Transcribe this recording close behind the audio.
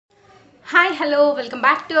Hi hello welcome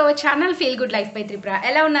back to our channel feel good life by Tripura.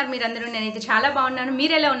 ఎలా ఉన్నారు మీరందరూ? నేనైతే చాలా బాగున్నాను.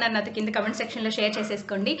 మీరు ఎలా ఉన్నారు నాతో కింద కమెంట్ సెక్షన్లో షేర్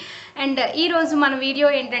చేసేసుకోండి. అండ్ ఈరోజు మన వీడియో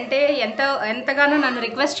ఏంటంటే ఎంతగానో నన్ను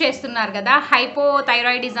రిక్వెస్ట్ చేస్తున్నారు కదా,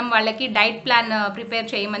 హైపోథైరాయిడిజం వాళ్ళకి డైట్ ప్లాన్ ప్రిపేర్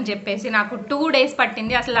చేయమని చెప్పేసి. నాకు 2 days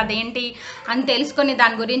పట్టింది అసలు అదేంటి అని తెలుసుకొని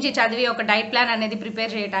దాని గురించి చదివి ఒక డైట్ ప్లాన్ అనేది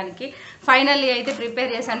ప్రిపేర్ చేయడానికి. ఫైనల్లీ అయితే ప్రిపేర్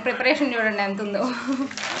చేశాను. ప్రిపరేషన్ చూడండి ఎంత ఉందో.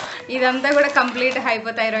 ఇదంతా కూడా కంప్లీట్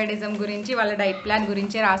హైపోథైరాయిడిజం గురించి, వాళ్ళ డైట్ ప్లాన్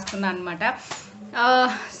గురించే రాసుకున్నాను అనమాట.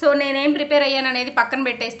 సో నేనేం ప్రిపేర్ అయ్యాను అనేది పక్కన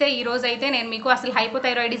పెట్టేస్తే, ఈరోజు అయితే నేను మీకు అసలు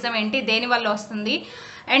హైపోథైరాయిడిజం ఏంటి, దేనివల్ల వస్తుంది,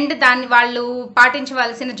 అండ్ దాన్ని వాళ్ళు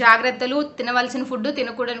పాటించవలసిన జాగ్రత్తలు, తినవలసిన food,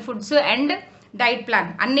 తినకూడని foods and diet plan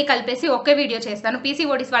అన్నీ కలిపేసి ఒకే వీడియో చేస్తాను.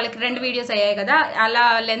 పీసీఓడిస్ వాళ్ళకి 2 వీడియోస్ అయ్యాయి కదా, అలా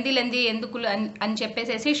లెందీ ఎందుకు అని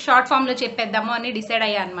చెప్పేసి షార్ట్ ఫామ్లో చెప్పేద్దాము అని డిసైడ్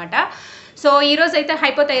అయ్యా అనమాట. సో ఈరోజు అయితే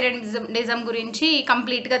హైపోథైరాయిడిజం గురించి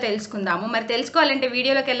కంప్లీట్గా తెలుసుకుందాము. మరి తెలుసుకోవాలంటే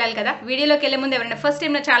వీడియోలోకి వెళ్ళాలి కదా. వీడియోలోకి వెళ్ళే ముందు ఎవరైనా ఫస్ట్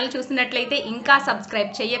టైం నా ఛానల్ చూస్తున్నట్లయితే ఇంకా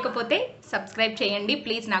సబ్స్క్రైబ్ చేయకపోతే సబ్స్క్రైబ్ చేయండి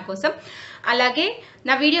ప్లీజ్ నా కోసం. అలాగే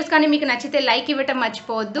నా వీడియోస్ కానీ మీకు నచ్చితే లైక్ ఇవ్వటం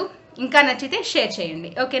మర్చిపోవద్దు, ఇంకా నచ్చితే షేర్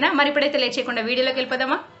చేయండి, ఓకేనా? మరి ఇప్పుడైతే లేట్ చేయకుండా వీడియోలోకి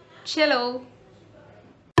వెళ్ళిపోదామా? చలో.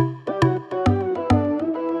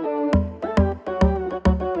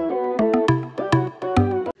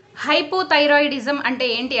 హైపోథైరాయిడిజం అంటే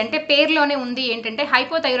ఏంటి అంటే, పేరులోనే ఉంది ఏంటంటే,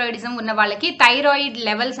 హైపోథైరాయిడిజం ఉన్న వాళ్ళకి థైరాయిడ్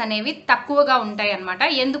లెవెల్స్ అనేవి తక్కువగా ఉంటాయి అనమాట.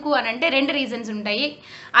 ఎందుకు అని అంటే 2 రీజన్స్ ఉంటాయి.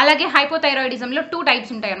 అలాగే హైపోథైరాయిడిజంలో 2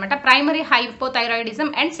 టైప్స్ ఉంటాయి అనమాట. Primary hypothyroidism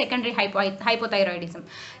and secondary hypothyroidism.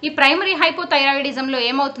 ఈ ప్రైమరీ హైపోథైరాయిడిజంలో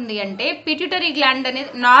ఏమవుతుంది అంటే, పిట్యూటరీ గ్లాండ్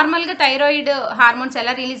అనేది నార్మల్గా థైరాయిడ్ హార్మోన్స్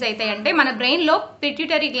ఎలా రిలీజ్ అవుతాయి అంటే, మన బ్రెయిన్లో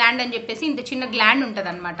పిట్యూటరీ గ్లాండ్ అని చెప్పేసి ఇంత చిన్న గ్లాండ్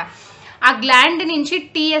ఉంటుంది అనమాట. ఆ గ్లాండ్ నుంచి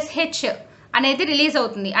TSH అనేది రిలీజ్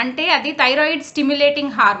అవుతుంది. అంటే అది థైరాయిడ్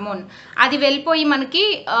స్టిమ్యులేటింగ్ హార్మోన్. అది వెళ్ళిపోయి మనకి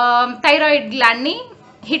థైరాయిడ్ గ్లాండ్ని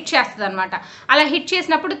హిట్ చేస్తుంది అనమాట. అలా హిట్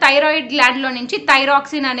చేసినప్పుడు థైరాయిడ్ గ్లాండ్లో నుంచి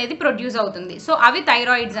థైరాక్సిన్ అనేది ప్రొడ్యూస్ అవుతుంది. సో అవి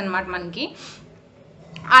థైరాయిడ్స్ అనమాట మనకి.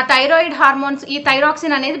 ఆ థైరాయిడ్ హార్మోన్స్, ఈ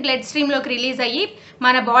థైరాక్సిన్ అనేది బ్లడ్ స్ట్రీమ్లోకి రిలీజ్ అయ్యి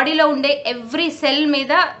మన బాడీలో ఉండే ఎవ్రీ సెల్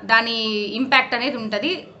మీద దాని ఇంపాక్ట్ అనేది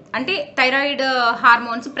ఉంటుంది. అంటే థైరాయిడ్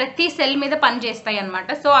హార్మోన్స్ ప్రతి సెల్ మీద పనిచేస్తాయి అనమాట.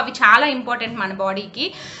 సో అవి చాలా ఇంపార్టెంట్ మన బాడీకి.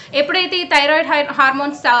 ఎప్పుడైతే ఈ థైరాయిడ్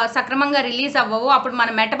హార్మోన్స్ సక్రమంగా రిలీజ్ అవ్వవో అప్పుడు మన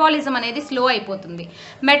మెటబాలిజం అనేది స్లో అయిపోతుంది.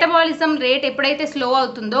 మెటబాలిజం రేట్ ఎప్పుడైతే స్లో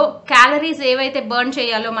అవుతుందో, క్యాలరీస్ ఏవైతే బర్న్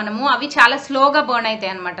చేయాలో మనము అవి చాలా స్లోగా బర్న్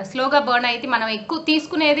అవుతాయి అనమాట. స్లోగా బర్న్ అయితే మనం ఎక్కువ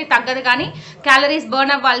తీసుకునేది తగ్గదు, కానీ క్యాలరీస్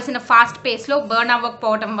బర్న్ అవ్వాల్సిన ఫాస్ట్ పేస్లో బర్న్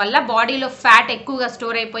అవ్వకపోవడం వల్ల బాడీలో ఫ్యాట్ ఎక్కువగా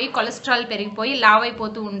స్టోర్ అయిపోయి కొలెస్ట్రాల్ పెరిగిపోయి లావ్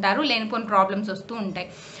అయిపోతూ ఉంటారు, లేనిపోని ప్రాబ్లమ్స్ వస్తూ ఉంటాయి.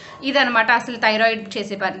 ఇదనమాట అసలు థైరాయిడ్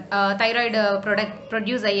చేసే పని. థైరాయిడ్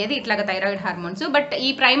ప్రొడ్యూస్ అయ్యేది ఇట్లాగా థైరాయిడ్ హార్మోన్స్. బట్ ఈ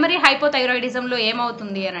ప్రైమరీ హైపోథైరాయిడిజంలో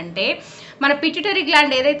ఏమవుతుంది అని అంటే, మన పిట్యూటరీ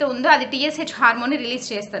గ్లాండ్ ఏదైతే ఉందో అది TSH హార్మోన్ రిలీజ్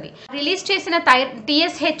చేస్తుంది. రిలీజ్ చేసిన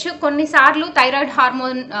TSH కొన్నిసార్లు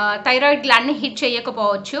థైరాయిడ్ గ్లాండ్ని హిట్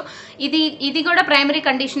చేయకపోవచ్చు. ఇది కూడా ప్రైమరీ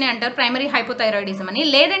కండిషనే అంటారు, ప్రైమరీ హైపోథైరాయిడిజం అని.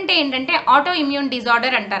 లేదంటే ఏంటంటే ఆటో ఇమ్యూన్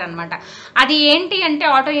డిజార్డర్ అంటారనమాట. అది ఏంటి అంటే,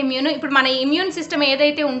 ఆటో ఇమ్యూన్, ఇప్పుడు మన ఇమ్యూన్ సిస్టమ్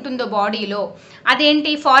ఏదైతే ఉంటుందో బాడీలో,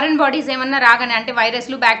 అదేంటి ఫారెన్ బాడీస్ ఏమన్నా రాగానే, అంటే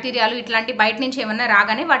వైరస్లు, బ్యాక్టీరియాలు ఇట్లాంటి బయట నుంచి ఏమన్నా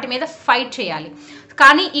రాగానే వాటి మీద ఫైట్ చేయాలి.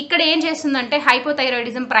 కానీ ఇక్కడ ఏం చేస్తుందంటే,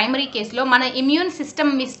 హైపోథైరాయిడిజం ప్రైమరీ కేసులో మన ఇమ్యూన్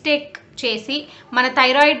సిస్టమ్ మిస్టేక్ చేసి మన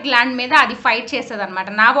థైరాయిడ్ గ్లాండ్ మీద అది ఫైట్ చేస్తుంది అనమాట.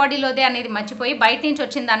 నా బాడీలోదే అనేది మర్చిపోయి బయట నుంచి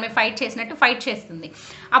వచ్చిన దాని మీద ఫైట్ చేసినట్టు ఫైట్ చేస్తుంది.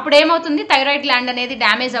 అప్పుడు ఏమవుతుంది, థైరాయిడ్ గ్లాండ్ అనేది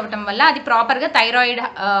డ్యామేజ్ అవ్వటం వల్ల అది ప్రాపర్గా థైరాయిడ్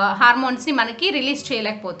హార్మోన్స్ని మనకి రిలీజ్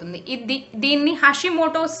చేయలేకపోతుంది. దీన్ని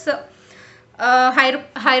హషిమోటోస్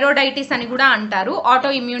థైరాయిడైటిస్ అని కూడా అంటారు, ఆటో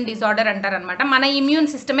ఇమ్యూన్ డిజార్డర్ అంటారు అనమాట. మన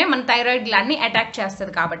ఇమ్యూన్ సిస్టమే మన థైరాయిడ్ గ్లాండ్ని అటాక్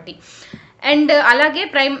చేస్తుంది కాబట్టి. అండ్ అలాగే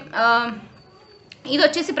ఇది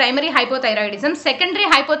వచ్చేసి ప్రైమరీ హైపోథైరాయిడిజం. సెకండరీ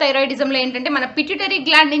హైపోథైరాయిడిజంలో ఏంటంటే, మన పిట్యూటరీ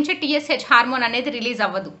గ్లాండ్ నుంచి TSH హార్మోన్ అనేది రిలీజ్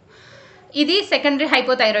అవ్వదు. ఇది సెకండరీ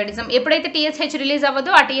హైపోథైరాయిడిజం. ఎప్పుడైతే TSH రిలీజ్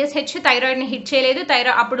అవ్వదో, ఆ TSH థైరాయిడ్ని హిట్ చేయలేదు,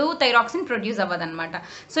 అప్పుడు థైరాక్సిన్ ప్రొడ్యూస్ అవ్వదు అనమాట.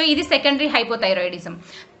 సో ఇది సెకండరీ హైపోథైరాయిడిజం.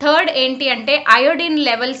 థర్డ్ ఏంటి అంటే, అయోడిన్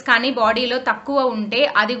లెవెల్స్ కానీ బాడీలో తక్కువ ఉంటే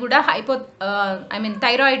అది కూడా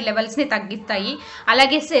థైరాయిడ్ లెవెల్స్ని తగ్గిస్తాయి.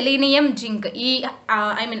 అలాగే selenium, zinc,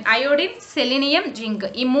 iodine, selenium, zinc,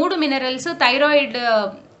 ఈ 3 మినరల్స్ థైరాయిడ్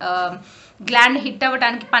గ్లాండ్ హిట్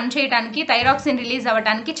అవ్వడానికి, పనిచేయడానికి, థైరాక్సిన్ రిలీజ్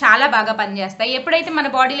అవ్వడానికి చాలా బాగా పనిచేస్తాయి. ఎప్పుడైతే మన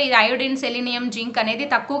బాడీలో ఇది అయోడిన్, సెలీనియం, జింక్ అనేది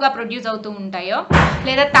తక్కువగా ప్రొడ్యూస్ అవుతూ ఉంటాయో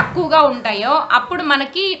లేదా తక్కువగా ఉంటాయో, అప్పుడు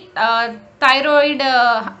మనకి థైరాయిడ్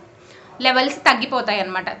లెవెల్స్ తగ్గిపోతాయి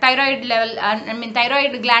అనమాట.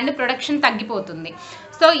 థైరాయిడ్ గ్లాండ్ ప్రొడక్షన్ తగ్గిపోతుంది.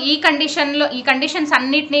 సో ఈ కండిషన్స్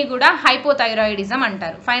అన్నిటినీ కూడా హైపోథైరాయిడిజం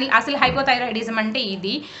అంటారు. అసలు హైపోథైరాయిడిజం అంటే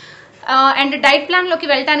ఇది. అండ్ డైట్ ప్లాన్లోకి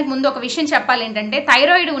వెళ్ళడానికి ముందు ఒక విషయం చెప్పాలి ఏంటంటే,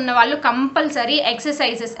 థైరాయిడ్ ఉన్న వాళ్ళు compulsory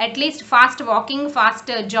exercises, at least fast walking,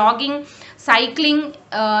 fast jogging, cycling,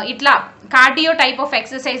 ఇట్లా కార్డియో టైప్ ఆఫ్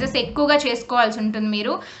ఎక్సర్సైజెస్ ఎక్కువగా చేసుకోవాల్సి ఉంటుంది.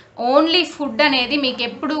 మీరు ఓన్లీ ఫుడ్ అనేది మీకు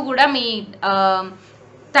ఎప్పుడు కూడా మీ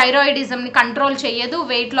థైరాయిడిజంని కంట్రోల్ చేయదు,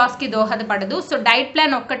 వెయిట్ లాస్కి దోహదపడదు. సో డైట్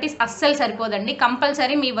ప్లాన్ ఒక్కటి అస్సలు సరిపోదండి.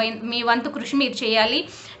 కంపల్సరీ మీ వంతు కృషి మీరు చేయాలి.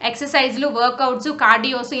 ఎక్సర్సైజ్లు, వర్కౌట్స్,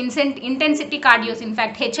 కార్డియోస్, ఇంటెన్సిటీ కార్డియోస్,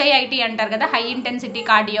 ఇన్ఫ్యాక్ట్ HIIT అంటారు కదా, హై ఇంటెన్సిటీ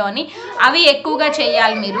కార్డియో అని, అవి ఎక్కువగా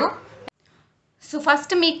చేయాలి మీరు. సో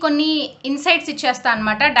ఫస్ట్ మీకు కొన్ని ఇన్సైట్స్ ఇచ్చేస్తా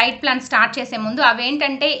అనమాట డైట్ ప్లాన్ స్టార్ట్ చేసే ముందు.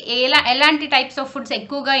 అవేంటంటే ఎలాంటి టైప్స్ ఆఫ్ ఫుడ్స్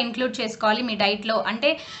ఎక్కువగా ఇంక్లూడ్ చేసుకోవాలి మీ డైట్లో. అంటే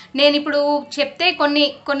నేను ఇప్పుడు చెప్తే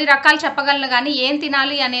కొన్ని రకాలు చెప్పగలను, కానీ ఏం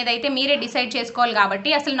తినాలి అనేది అయితే మీరే డిసైడ్ చేసుకోవాలి.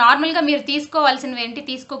 కాబట్టి అసలు నార్మల్గా మీరు తీసుకోవాల్సినవి ఏంటి,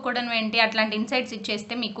 తీసుకోకూడనివి ఏంటి, అట్లాంటి ఇన్సైట్స్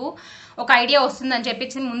ఇచ్చేస్తే మీకు ఒక ఐడియా వస్తుందని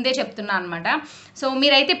చెప్పేసి ముందే చెప్తున్నాను అనమాట. సో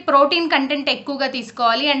మీరైతే ప్రోటీన్ కంటెంట్ ఎక్కువగా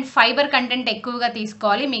తీసుకోవాలి అండ్ ఫైబర్ కంటెంట్ ఎక్కువగా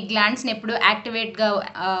తీసుకోవాలి, మీ గ్లాండ్స్ని ఎప్పుడు యాక్టివేట్గా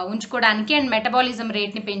ఉంచుకోవడానికి అండ్ మెటబాలిజం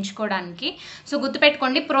రేట్ని పెంచుకోవడానికి. సో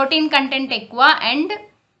గుర్తుపెట్టుకోండి, ప్రోటీన్ కంటెంట్ ఎక్కువ అండ్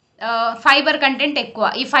ఫైబర్ కంటెంట్ ఎక్కువ.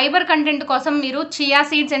 ఈ ఫైబర్ కంటెంట్ కోసం మీరు chia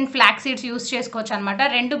seeds and flax seeds use చేసుకోవచ్చు అనమాట.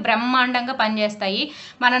 రెండు బ్రహ్మాండంగా పనిచేస్తాయి.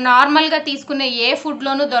 మన నార్మల్గా తీసుకునే ఏ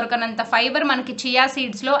ఫుడ్లోనూ దొరకనంత ఫైబర్ మనకి చియా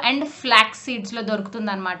సీడ్స్లో అండ్ ఫ్లాక్ సీడ్స్లో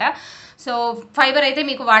దొరుకుతుంది అనమాట. సో ఫైబర్ అయితే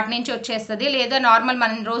మీకు వాటి నుంచి వచ్చేస్తుంది, లేదా నార్మల్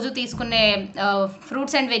మనం రోజు తీసుకునే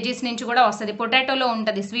ఫ్రూట్స్ అండ్ వెజెస్ నుంచి కూడా వస్తుంది. పొటాటోలో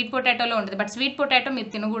ఉంటుంది, స్వీట్ పొటాటోలో ఉంటుంది. బట్ స్వీట్ పొటాటో మీరు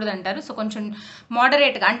తినకూడదు అంటారు. సో కొంచెం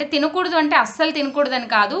మోడరేట్గా, అంటే తినకూడదు అంటే అస్సలు తినకూడదని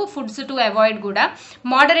కాదు, ఫుడ్స్ టు అవాయిడ్ కూడా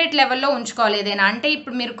మోడరేట్ లెవెల్లో ఉంచుకోవాలి ఏదైనా. అంటే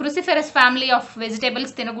ఇప్పుడు మీరు క్రూసిఫెరస్ ఫ్యామిలీ ఆఫ్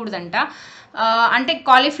వెజిటేబుల్స్ తినకూడదంట. అంటే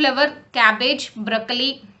కాలీఫ్లవర్, క్యాబేజ్,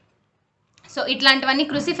 బ్రొకలీ, సో ఇట్లాంటివన్నీ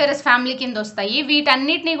క్రూసిఫెరస్ ఫ్యామిలీ కింద వస్తాయి.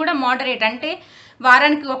 వీటన్నిటిని కూడా మోడరేట్, అంటే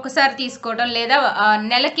వారానికి ఒక్కసారి తీసుకోవటం, లేదా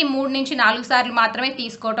నెలకి 3 నుంచి 4 సార్లు మాత్రమే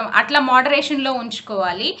తీసుకోవటం, అట్లా మోడరేషన్లో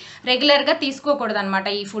ఉంచుకోవాలి. రెగ్యులర్గా తీసుకోకూడదు అనమాట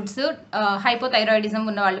ఈ ఫుడ్స్, హైపోథైరాయిడిజం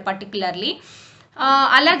ఉన్న వాళ్ళు పర్టికులర్లీ.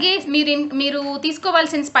 అలాగే మీరు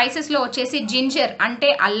తీసుకోవాల్సిన స్పైసెస్లో వచ్చేసి జింజర్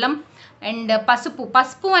అంటే అల్లం అండ్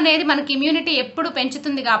పసుపు అనేది మనకి ఇమ్యూనిటీ ఎప్పుడు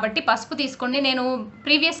పెంచుతుంది కాబట్టి పసుపు తీసుకోండి. నేను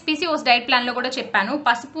ప్రీవియస్ PCOS డైట్ ప్లాన్లో కూడా చెప్పాను,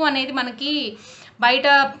 పసుపు అనేది మనకి బయట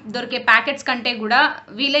దొరికే ప్యాకెట్స్ కంటే కూడా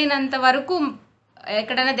వీలైనంత వరకు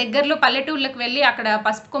ఎక్కడైనా దగ్గరలో పల్లెటూళ్ళకి వెళ్ళి అక్కడ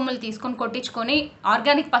పసుపు కొమ్ములు తీసుకొని కొట్టించుకొని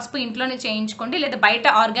ఆర్గానిక్ పసుపు ఇంట్లోనే చేయించుకోండి, లేదా బయట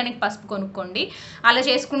ఆర్గానిక్ పసుపు కొనుక్కోండి. అలా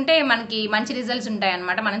చేసుకుంటే మనకి మంచి రిజల్ట్స్ ఉంటాయి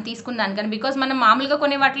అనమాట మనం తీసుకున్న దానికని. బికాజ్ మనం మామూలుగా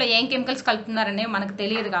కొనే వాటిలో ఏం కెమికల్స్ కలుపుతున్నారనేవి మనకు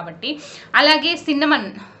తెలియదు కాబట్టి. అలాగే సిన్నమన్,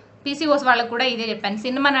 PCOS వాళ్ళకు కూడా ఇదే చెప్పాను.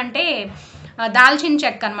 సిన్నమన్ అంటే దాల్చిన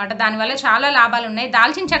చెక్క అనమాట. దానివల్ల చాలా లాభాలు ఉన్నాయి.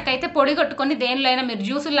 దాల్చిన చెక్క అయితే పొడి కొట్టుకొని దేనిలో అయినా మీరు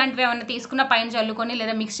జ్యూసులు లాంటివి ఏమైనా తీసుకున్న పైన చల్లుకొని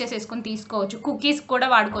లేదా మిక్స్ చేసేసుకొని తీసుకోవచ్చు. కుకీస్ కూడా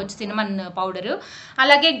వాడుకోవచ్చు సిన్నమన్ పౌడరు.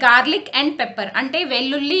 అలాగే గార్లిక్ అండ్ పెప్పర్ అంటే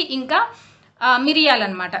వెల్లుల్లి, ఇంకా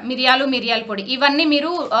మిరియాలు, మిరియాల పొడి, ఇవన్నీ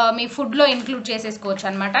మీరు మీ ఫుడ్లో ఇంక్లూడ్ చేసేసుకోవచ్చు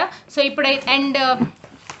అనమాట. సో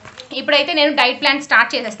ఇప్పుడైతే నేను డైట్ ప్లాన్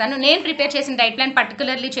స్టార్ట్ చేసేస్తాను. నేను ప్రిపేర్ చేసిన డైట్ ప్లాన్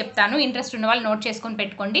పర్టికులర్లీ చెప్తాను, ఇంట్రెస్ట్ ఉన్న వాళ్ళు నోట్ చేసుకొని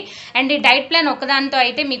పెట్టుకోండి. అండ్ ఈ డైట్ ప్లాన్ ఒకదానితో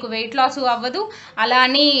అయితే మీకు వెయిట్ లాస్ అవ్వదు, అలా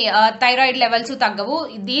అని థైరాయిడ్ లెవెల్స్ తగ్గవు.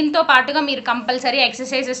 దీంతో పాటుగా మీరు కంపల్సరీ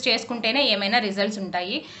ఎక్సర్సైజెస్ చేసుకుంటేనే ఏమైనా రిజల్ట్స్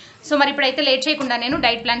ఉంటాయి. సో మరి ఇప్పుడైతే లేట్ చేయకుండా నేను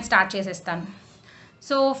డైట్ ప్లాన్ స్టార్ట్ చేసేస్తాను.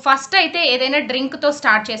 సో ఫస్ట్ అయితే ఏదైనా డ్రింక్తో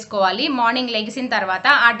స్టార్ట్ చేసుకోవాలి. మార్నింగ్ లెగిసిన తర్వాత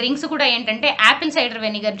ఆ డ్రింక్స్ కూడా ఏంటంటే యాపిల్ సైడర్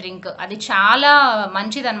వెనిగర్ డ్రింక్, అది చాలా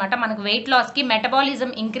మంచిదన్నమాట. మనకు వెయిట్ లాస్కి,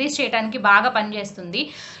 మెటబాలిజం ఇంక్రీజ్ చేయడానికి బాగా పనిచేస్తుంది.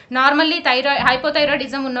 నార్మల్లీ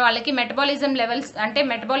హైపోథైరాయిడిజం ఉన్న వాళ్ళకి మెటబాలిజం లెవెల్స్, అంటే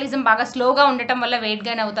మెటబాలిజం బాగా స్లోగా ఉండటం వల్ల వెయిట్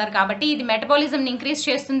గెయిన్ అవుతారు కాబట్టి ఇది మెటబాలిజంని ఇంక్రీజ్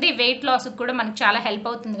చేస్తుంది, వెయిట్ లాస్కి కూడా మనకు చాలా హెల్ప్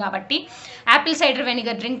అవుతుంది. కాబట్టి యాపిల్ సైడర్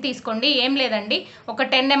వెనిగర్ డ్రింక్ తీసుకోండి. ఏం లేదండి, ఒక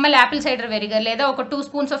 10 ml యాపిల్ సైడర్ వెనిగర్ లేదా ఒక 2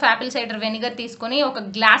 spoons of Apple cider vinegar తీసుకొని ఒక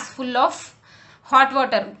glass full of hot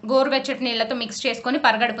water, గోరువెచ్చటి నీళ్ళతో మిక్స్ చేసుకొని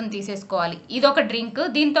పరగడుపుని తీసేసుకోవాలి. ఇదొక డ్రింక్.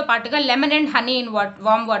 దీంతో పాటుగా lemon and honey in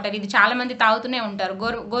warm water, ఇది చాలా మంది తాగుతూనే ఉంటారు.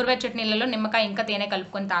 గోరువెచ్చటి నీళ్ళలో నిమ్మకాయ ఇంకా తేనె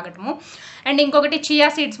కలుపుకొని తాగటము. అండ్ ఇంకొకటి చియా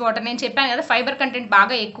సీడ్స్ వాటర్, నేను చెప్పాను కదా ఫైబర్ కంటెంట్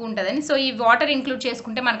బాగా ఎక్కువ ఉంటుందని. సో ఈ వాటర్ ఇంక్లూడ్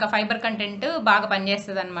చేసుకుంటే మనకు ఆ ఫైబర్ కంటెంట్ బాగా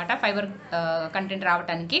పనిచేస్తుంది అనమాట, ఫైబర్ కంటెంట్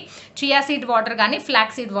రావడానికి. చియా సీడ్ వాటర్ కానీ,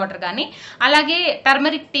 ఫ్లాక్ సీడ్ వాటర్ కానీ, అలాగే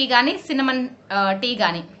టర్మరిక్ టీ కానీ, సిన్నమన్ టీ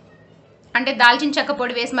కానీ, అంటే దాల్చిన చెక్క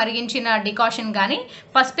పొడి వేసి మరిగించిన డికాషన్ కానీ,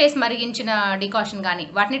 పసుపు వేసి మరిగించిన డికాషన్ కానీ,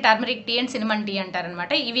 వాటిని turmeric tea and cinnamon tea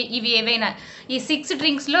అంటారనమాట. ఇవి ఏవైనా ఈ 6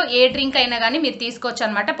 డ్రింక్స్లో ఏ డ్రింక్ అయినా కానీ మీరు తీసుకోవచ్చు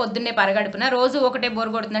అనమాట పొద్దున్నే పరగడుపున. రోజు ఒకటే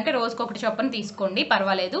బోర్ కొడుతుందంటే రోజుకి ఒకటి చొప్పున తీసుకోండి,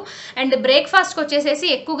 పర్వాలేదు. అండ్ బ్రేక్ఫాస్ట్కి వచ్చేసేసి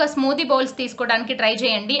ఎక్కువగా స్మూదీ బౌల్స్ తీసుకోవడానికి ట్రై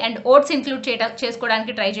చేయండి అండ్ ఓట్స్ ఇంక్లూడ్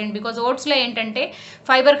చేసుకోవడానికి ట్రై చేయండి. బికాజ్ ఓట్స్లో ఏంటంటే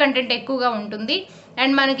ఫైబర్ కంటెంట్ ఎక్కువగా ఉంటుంది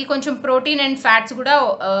అండ్ మనకి కొంచెం ప్రోటీన్ అండ్ ఫ్యాట్స్ కూడా,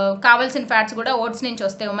 కావాల్సిన ఫ్యాట్స్ కూడా ఓట్స్ నుంచి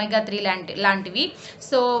వస్తాయి, ఒమేగా 3 లాంటివి.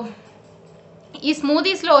 సో ఈ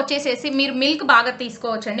స్మూదీస్లో వచ్చేసేసి మీరు మిల్క్ బాగా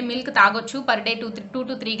తీసుకోవచ్చండి, మిల్క్ తాగొచ్చు, per day 2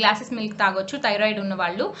 to 3 glasses milk తాగొచ్చు థైరాయిడ్ ఉన్న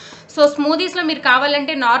వాళ్ళు. సో స్మూదీస్లో మీరు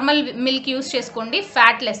కావాలంటే నార్మల్ మిల్క్ యూస్ చేసుకోండి,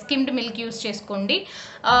 ఫ్యాట్లెస్ స్కిమ్డ్ మిల్క్ యూస్ చేసుకోండి.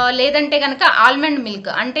 లేదంటే కనుక ఆల్మండ్ మిల్క్,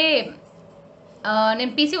 అంటే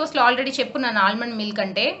నేను పీసీఓస్లో ఆల్రెడీ చెప్పున్నాను. ఆల్మండ్ మిల్క్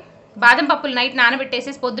అంటే బాదం పప్పులు నైట్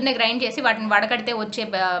నానబెట్టేసి పొద్దున్నే గ్రైండ్ చేసి వాటిని వడకడితే వచ్చే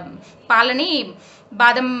పాలని,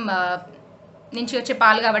 బాదం నుంచి వచ్చే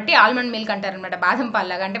పాలు కాబట్టి ఆల్మండ్ మిల్క్ అంటారు అనమాట, బాదం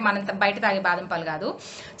పాలులాగా, అంటే మనం బయట తాగే బాదం పాలు కాదు.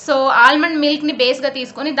 సో ఆల్మండ్ మిల్క్ని బేస్గా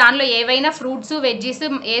తీసుకొని దానిలో ఏవైనా ఫ్రూట్స్ వెజ్జీస్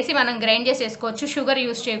వేసి మనం గ్రైండ్ చేసి వేసుకోవచ్చు. షుగర్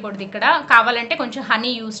యూస్ చేయకూడదు ఇక్కడ, కావాలంటే కొంచెం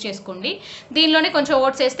హనీ యూస్ చేసుకోండి. దీనిలోనే కొంచెం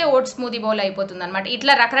ఓట్స్ వేస్తే ఓట్స్ స్మూదీ బౌల్ అయిపోతుంది అనమాట.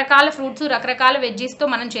 ఇట్లా రకరకాల ఫ్రూట్స్ రకరకాల వెజ్జీస్తో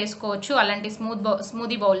మనం చేసుకోవచ్చు అలాంటి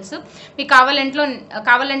స్మూదీ బౌల్స్. మీకు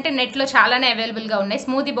కావాలంటే నెట్లో చాలానే అవైలబుల్గా ఉన్నాయి.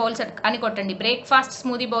 స్మూదీ బౌల్స్ అని కొట్టండి, బ్రేక్ఫాస్ట్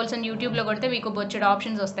స్మూదీ బౌల్స్ అని యూట్యూబ్లో కొడితే మీకు బొచ్చడు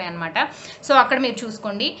ఆప్షన్స్ వస్తాయి అనమాట. సో అక్కడ మీరు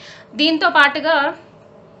చూసుకోండి. దీంతో పాటుగా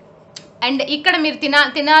అండ్ ఇక్కడ మీరు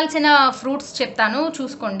తినాల్సిన ఫ్రూట్స్ చెప్తాను,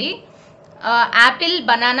 చూసుకోండి. Apple,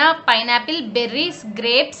 banana, pineapple, berries,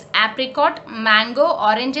 grapes, apricot, mango,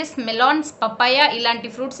 oranges, melons, papaya,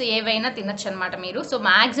 ఇలాంటి ఫ్రూట్స్ ఏవైనా తినచ్చు అనమాట మీరు. సో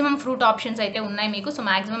మ్యాక్సిమం ఫ్రూట్ ఆప్షన్స్ అయితే ఉన్నాయి మీకు. So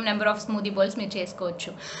maximum number of smoothie bowls మీరు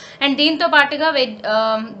చేసుకోవచ్చు. అండ్ దీంతో పాటుగా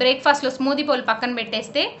బ్రేక్ఫాస్ట్లో స్మూదీ బౌల్ పక్కన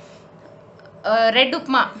పెట్టేస్తే రెడ్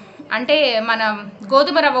ఉప్మా, అంటే మన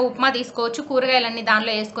గోధుమ రవ్వ ఉప్మా తీసుకోవచ్చు, కూరగాయలన్నీ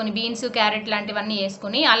దానిలో వేసుకొని, బీన్స్, క్యారెట్ లాంటివన్నీ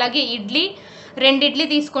వేసుకొని. అలాగే ఇడ్లీ, 2 ఇడ్లీ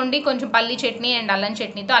తీసుకోండి, కొంచెం పల్లి చట్నీ అండ్ అల్లం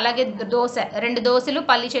చట్నీతో. అలాగే 2 దోశలు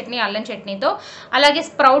పల్లి చట్నీ అల్లం చట్నీతో. అలాగే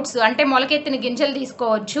స్ప్రౌట్స్, అంటే మొలకెత్తిన గింజలు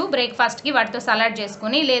తీసుకోవచ్చు బ్రేక్ఫాస్ట్కి, వాటితో సలాడ్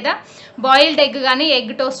చేసుకొని. లేదా బాయిల్డ్ ఎగ్ కానీ,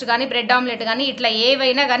 ఎగ్ టోస్ట్ కానీ, బ్రెడ్ ఆమ్లెట్ కానీ, ఇట్లా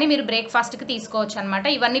ఏవైనా కానీ మీరు బ్రేక్ఫాస్ట్కి తీసుకోవచ్చు అనమాట.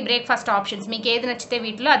 ఇవన్నీ బ్రేక్ఫాస్ట్ ఆప్షన్స్, మీకు ఏది నచ్చితే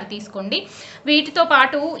వీటిలో అది తీసుకోండి. వీటితో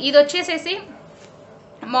పాటు ఇది వచ్చేసేసి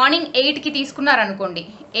morning 8కి తీసుకున్నారనుకోండి,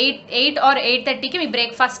 8 or 8:30కి me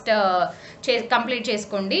breakfast complete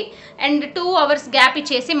చేసుకోండి. అండ్ 2 hours గ్యాప్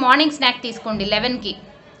ఇచ్చేసి మార్నింగ్ స్నాక్ తీసుకోండి 11కి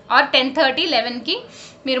or 10:30, 11కి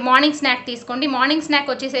మీరు మార్నింగ్ స్నాక్ తీసుకోండి. మార్నింగ్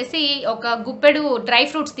స్నాక్ వచ్చేసేసి ఒక గుప్పెడు డ్రై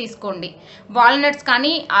ఫ్రూట్స్ తీసుకోండి, వాల్నట్స్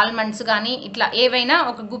కానీ ఆల్మండ్స్ కానీ, ఇట్లా ఏవైనా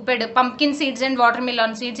ఒక గుప్పెడు. Pumpkin seeds and water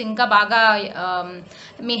melon seeds ఇంకా బాగా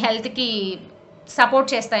మీ హెల్త్కి సపోర్ట్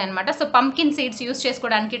చేస్తాయి అనమాట. సో పంప్కిన్ సీడ్స్ యూస్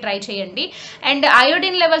చేసుకోవడానికి ట్రై చేయండి. అండ్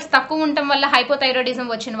అయోడిన్ లెవెల్స్ తక్కువ ఉండటం వల్ల హైపోథైరాయిడిజం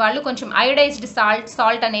వచ్చిన వాళ్ళు కొంచెం అయోడైజ్డ్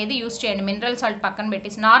సాల్ట్ అనేది యూస్ చేయండి, మినరల్ సాల్ట్ పక్కన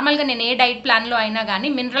పెట్టేసి. నార్మల్గా నేను ఏ డైట్ ప్లాన్లో అయినా కానీ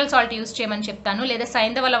మినరల్ సాల్ట్ యూస్ చేయమని చెప్తాను, లేదా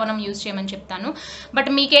సైంధవ లవణం యూస్ చేయమని చెప్తాను. బట్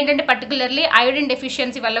మీకేంటంటే పర్టికులర్లీ అయోడిన్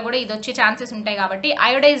డెఫిషియన్సీ వల్ల కూడా ఇది వచ్చే ఛాన్సెస్ ఉంటాయి కాబట్టి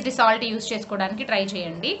అయోడైజ్డ్ సాల్ట్ యూస్ చేసుకోవడానికి ట్రై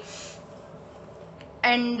చేయండి.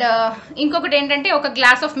 అండ్ ఇంకొకటి ఏంటంటే ఒక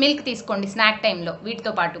గ్లాస్ ఆఫ్ మిల్క్ తీసుకోండి స్నాక్ టైంలో.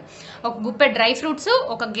 వీటితో పాటు ఒక గుప్పె డ్రై ఫ్రూట్స్,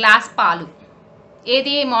 ఒక గ్లాస్ పాలు.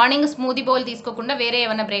 ఏది మార్నింగ్ స్మూదీ బౌల్ తీసుకోకుండా వేరే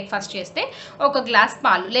ఏమైనా బ్రేక్ఫాస్ట్ చేస్తే ఒక గ్లాస్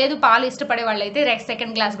పాలు. లేదు పాలు ఇష్టపడే వాళ్ళైతే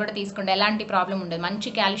సెకండ్ గ్లాస్ కూడా తీసుకోండి, ఎలాంటి ప్రాబ్లం ఉండదు,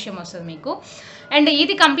 మంచి కాల్షియం వస్తుంది మీకు. అండ్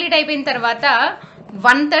ఇది కంప్లీట్ అయిపోయిన తర్వాత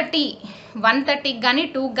 1:30కి కానీ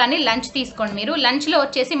 2కి కానీ లంచ్ తీసుకోండి. మీరు లంచ్లో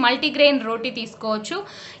వచ్చేసి మల్టీగ్రెయిన్ రోటీ తీసుకోవచ్చు,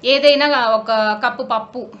 ఏదైనా ఒక కప్పు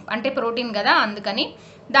పప్పు, అంటే ప్రోటీన్ కదా అందుకని.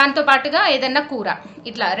 దాంతోపాటుగా ఏదైనా కూర,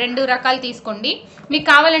 ఇట్లా 2 రకాలు తీసుకోండి. మీకు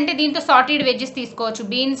కావాలంటే దీంతో సాటీడ్ వెజ్జెస్ తీసుకోవచ్చు,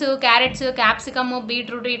 బీన్స్, క్యారెట్స్, క్యాప్సికమ్,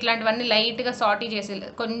 బీట్రూట్ ఇట్లాంటివన్నీ లైట్గా సాటీ చేసి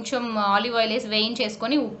కొంచెం ఆలివ్ ఆయిల్ వేసి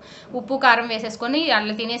వేయించేసుకొని ఉప్పు కారం వేసేసుకొని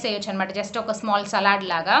అలా తినేసేయచ్చు అనమాట, జస్ట్ ఒక స్మాల్ సలాడ్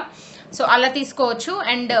లాగా. సో అలా తీసుకోవచ్చు.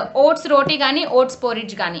 అండ్ ఓట్స్ రోటీ కానీ ఓట్స్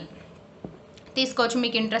పోరిడ్జ్ కానీ తీసుకోవచ్చు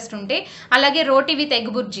మీకు ఇంట్రెస్ట్ ఉంటే. అలాగే రోటీ విత్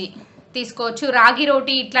ఎగ్ బుర్జీ తీసుకోవచ్చు, రాగి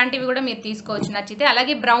రోటీ ఇట్లాంటివి కూడా మీరు తీసుకోవచ్చు నచ్చితే.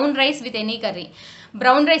 అలాగే brown rice with any curry,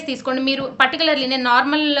 brown rice తీసుకోండి. మీరు పర్టికులర్లీ నేను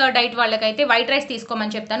నార్మల్ డైట్ వాళ్ళకైతే వైట్ రైస్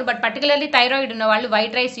తీసుకోమని చెప్తాను, బట్ పర్టికులర్లీ థైరాయిడ్ ఉన్న వాళ్ళు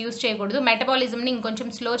వైట్ రైస్ యూస్ చేయకూడదు, మెటబాలిజంని ఇంకొంచెం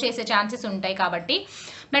స్లో చేసే ఛాన్సెస్ ఉంటాయి కాబట్టి.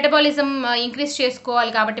 మెటబాలిజం ఇంక్రీజ్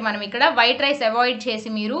చేసుకోవాలి కాబట్టి మనం ఇక్కడ వైట్ రైస్ అవాయిడ్ చేసి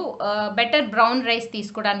మీరు బెటర్ బ్రౌన్ రైస్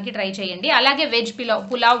తీసుకోవడానికి ట్రై చేయండి. అలాగే వెజ్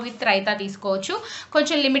పులావ్ విత్ రైతా తీసుకోవచ్చు,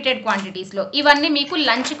 కొంచెం లిమిటెడ్ క్వాంటిటీస్లో. ఇవన్నీ మీకు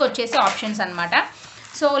లంచ్కి వచ్చేసి ఆప్షన్స్ అనమాట.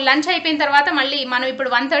 సో లంచ్ అయిపోయిన తర్వాత మళ్ళీ మనం ఇప్పుడు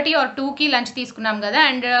 1:30 or 2కి లంచ్ తీసుకున్నాం కదా,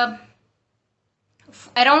 అండ్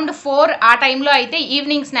అరౌండ్ 4 ఆ టైంలో అయితే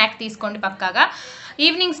ఈవినింగ్ స్నాక్ తీసుకోండి పక్కాగా.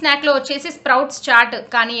 ఈవినింగ్ స్నాక్లో వచ్చేసి స్ప్రౌట్స్ చాట్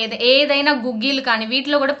కానీ ఏదైనా గుగ్గీలు కానీ,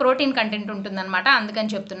 వీటిలో కూడా ప్రోటీన్ కంటెంట్ ఉంటుందన్నమాట,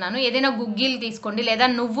 అందుకని చెప్తున్నాను. ఏదైనా గుగ్గీలు తీసుకోండి, లేదా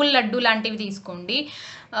నువ్వుల లడ్డు లాంటివి తీసుకోండి.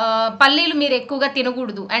 పల్లీలు మీరు ఎక్కువగా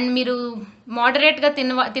తినకూడదు, అండ్ మీరు మోడరేట్గా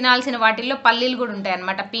తినాల్సిన వాటిల్లో పల్లీలు కూడా ఉంటాయి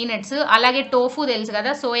అనమాట, పీనట్స్. అలాగే టోఫు తెలుసు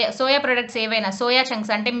కదా, సోయా ప్రొడక్ట్స్ ఏవైనా, సోయా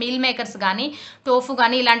చంక్స్ అంటే మీల్ మేకర్స్ కానీ టోఫు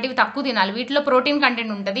కానీ ఇలాంటివి తక్కువ తినాలి, వీటిలో ప్రోటీన్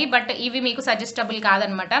కంటెంట్ ఉంటుంది, బట్ ఇవి మీకు సజెస్టబుల్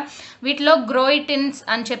కాదనమాట. వీటిలో గ్రోయిటిన్స్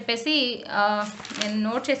అని చెప్పేసి నేను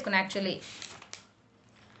నోట్ చేసుకున్నాను యాక్చువల్లీ,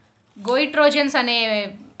 గోయిట్రోజన్స్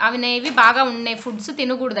అవినేవి బాగా ఉండే ఫుడ్స్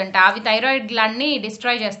తినకూడదంట. అవి థైరాయిడ్ గ్లాండ్ని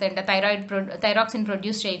డిస్ట్రాయ్ చేస్తాయంట, థైరాక్సిన్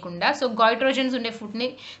ప్రొడ్యూస్ చేయకుండా. సో గాయిట్రోజన్స్ ఉండే ఫుడ్ని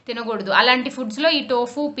తినకూడదు. అలాంటి ఫుడ్స్లో ఈ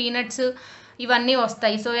టోఫు, పీనట్స్ ఇవన్నీ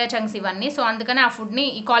వస్తాయి, సోయా చంక్స్ ఇవన్నీ. సో అందుకని ఆ ఫుడ్ని,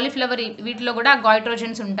 ఈ కాలీఫ్లవర్ వీటిలో కూడా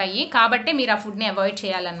గాయిట్రోజన్స్ ఉంటాయి, కాబట్టి మీరు ఆ ఫుడ్ని అవాయిడ్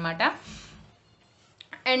చేయాలన్నమాట.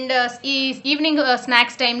 అండ్ ఈ ఈవినింగ్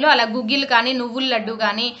స్నాక్స్ టైంలో అలా గుగ్గిలు కానీ, నువ్వుల లడ్డు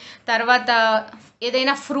కానీ, తర్వాత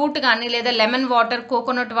ఏదైనా ఫ్రూట్ కానీ, లేదా లెమన్ వాటర్,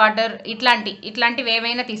 కోకోనట్ వాటర్ ఇట్లాంటివి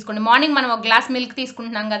ఏవైనా తీసుకోండి. మార్నింగ్ మనం ఒక గ్లాస్ మిల్క్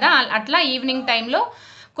తీసుకుంటున్నాం కదా, అట్లా ఈవినింగ్ టైంలో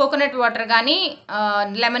కోకోనట్ వాటర్ కానీ,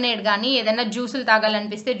 లెమనేడ్ కానీ, ఏదైనా జ్యూసులు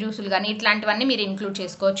తాగాలనిపిస్తే జ్యూసులు కానీ, ఇట్లాంటివన్నీ మీరు ఇంక్లూడ్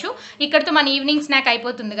చేసుకోవచ్చు. ఇక్కడితో మన ఈవినింగ్ స్నాక్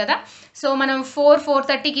అయిపోతుంది కదా. సో మనం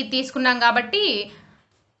 4-4:30కి తీసుకున్నాం కాబట్టి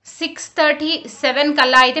 6:37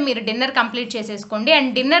 కల్లా అయితే మీరు డిన్నర్ కంప్లీట్ చేసేసుకోండి. అండ్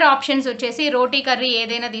డిన్నర్ ఆప్షన్స్ వచ్చేసి రోటీ, కర్రీ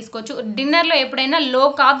ఏదైనా తీసుకోవచ్చు. డిన్నర్లో ఎప్పుడైనా లో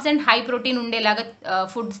కార్బ్స్ అండ్ హై ప్రోటీన్ ఉండేలాగా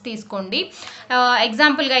ఫుడ్స్ తీసుకోండి.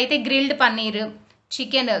 ఎగ్జాంపుల్గా అయితే grilled paneer,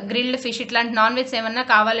 chicken, grilled fish ఇట్లాంటి నాన్ వెజ్ ఏమన్నా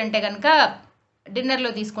కావాలంటే కనుక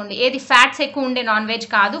డిన్నర్లో తీసుకోండి. ఏది ఫ్యాట్స్ ఎక్కువ ఉండే నాన్ వెజ్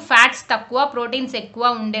కాదు, ఫ్యాట్స్ తక్కువ, ప్రోటీన్స్ ఎక్కువ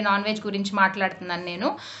ఉండే నాన్ వెజ్ గురించి మాట్లాడుతున్నాను నేను.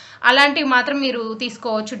 అలాంటివి మాత్రం మీరు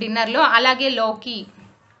తీసుకోవచ్చు డిన్నర్లో. అలాగే లోకి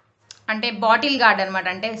అంటే బాటిల్ గార్డ్ అనమాట,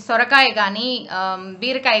 అంటే సొరకాయ కానీ,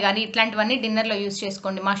 బీరకాయ కానీ ఇట్లాంటివన్నీ డిన్నర్లో యూస్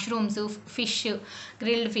చేసుకోండి. మష్రూమ్స్, ఫిష్,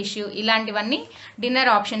 గ్రిల్డ్ ఫిష్ ఇలాంటివన్నీ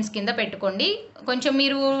డిన్నర్ ఆప్షన్స్ కింద పెట్టుకోండి. కొంచెం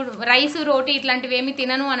మీరు రైస్, రోటీ ఇట్లాంటివి ఏమి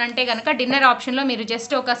తినను అని అంటే కనుక డిన్నర్ ఆప్షన్లో మీరు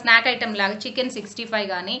జస్ట్ ఒక స్నాక్ ఐటెం లాగా చికెన్ 65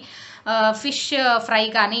 కానీ, ఫిష్ ఫ్రై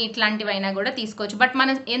కానీ ఇట్లాంటివైనా కూడా తీసుకోవచ్చు. బట్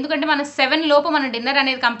ఎందుకంటే మనం 7 లోపు మన డిన్నర్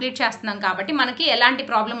అనేది కంప్లీట్ చేస్తున్నాం కాబట్టి మనకి ఎలాంటి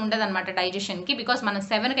ప్రాబ్లం ఉండదు అనమాట డైజెషన్కి. బికాస్ మనం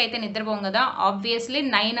 7కి అయితే నిద్రపోం కదా, ఆబ్వియస్లీ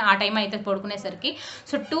 9 ఆ టైం అయితే పడుకునేసరికి.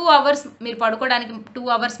 సో 2 అవర్స్ మీరు పడుకోవడానికి 2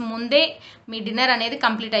 అవర్స్ ముందే మీ డిన్నర్ అనేది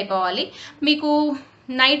కంప్లీట్ అయిపోవాలి. మీకు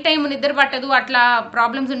నైట్ టైం నిద్ర పట్టదు అట్లా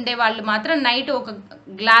ప్రాబ్లమ్స్ ఉండే వాళ్ళు మాత్రం నైట్ ఒక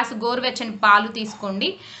గ్లాస్ గోరువెచ్చని పాలు తీసుకోండి.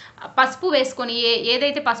 పసుపు వేసుకొని,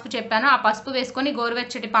 ఏదైతే పసుపు చెప్పానో ఆ పసుపు వేసుకొని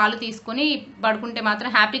గోరువెచ్చటి పాలు తీసుకొని పడుకుంటే మాత్రం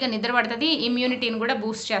హ్యాపీగా నిద్ర పడుతుంది. ఇమ్యూనిటీని కూడా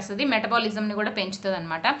బూస్ట్ చేస్తుంది, మెటబాలిజంని కూడా పెంచుతుంది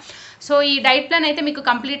అనమాట. సో ఈ డైట్ ప్లాన్ అయితే మీకు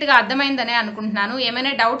కంప్లీట్గా అర్థమైందనే అనుకుంటున్నాను.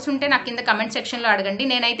 ఏమైనా డౌట్స్ ఉంటే నాకు కింద కమెంట్ సెక్షన్లో అడగండి.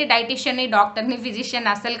 నేనైతే డైటీషియన్ని, డాక్టర్ని, ఫిజిషియన్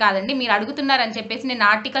అస్సలు కాదండి. మీరు అడుగుతున్నారని చెప్పేసి నేను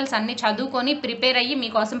ఆర్టికల్స్ అన్ని చదువుకొని ప్రిపేర్ అయ్యి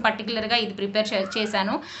మీకోసం పర్టికులర్గా ఇది ప్రిపేర్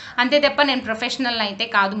చేశాను. అంతే తప్ప నేను ప్రొఫెషనల్ అయితే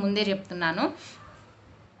కాదు, ముందే చెప్తున్నాను.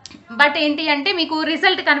 బట్ ఏంటి అంటే మీకు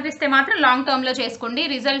రిజల్ట్ కనిపిస్తే మాత్రం లాంగ్ టర్మ్లో చేసుకోండి.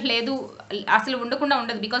 రిజల్ట్ లేదు అసలు ఉండకుండా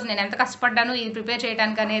ఉండదు. బికాజ్ నేను ఎంత కష్టపడ్డాను ఇది ప్రిపేర్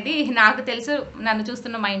చేయడానికి అనేది నాకు తెలుసు, నన్ను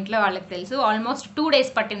చూస్తున్న మా ఇంట్లో వాళ్ళకి తెలుసు. ఆల్మోస్ట్ 2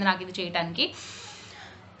 days పట్టింది నాకు ఇది చేయడానికి.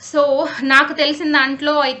 సో నాకు తెలిసిన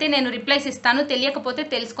దాంట్లో అయితే నేను రిప్లైస్ ఇస్తాను, తెలియకపోతే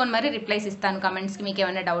తెలుసుకొని మరి రిప్లైస్ ఇస్తాను కమెంట్స్కి మీకు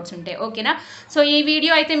ఏమైనా డౌట్స్ ఉంటే, ఓకేనా. సో ఈ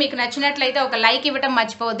వీడియో అయితే మీకు నచ్చినట్లయితే ఒక లైక్ ఇవ్వడం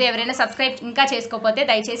మర్చిపోవద్దు. ఎవరైనా సబ్స్క్రైబ్ ఇంకా చేసుకోకపోతే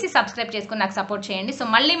దయచేసి సబ్స్క్రైబ్ చేసుకొని నాకు సపోర్ట్ చేయండి. సో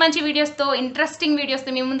మళ్ళీ మంచి వీడియోస్తో, ఇంట్రెస్టింగ్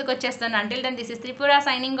వీడియోస్తో మీ ముందుకు వచ్చేస్తాను. Until then this is Tripura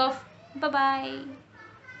signing off. Bye.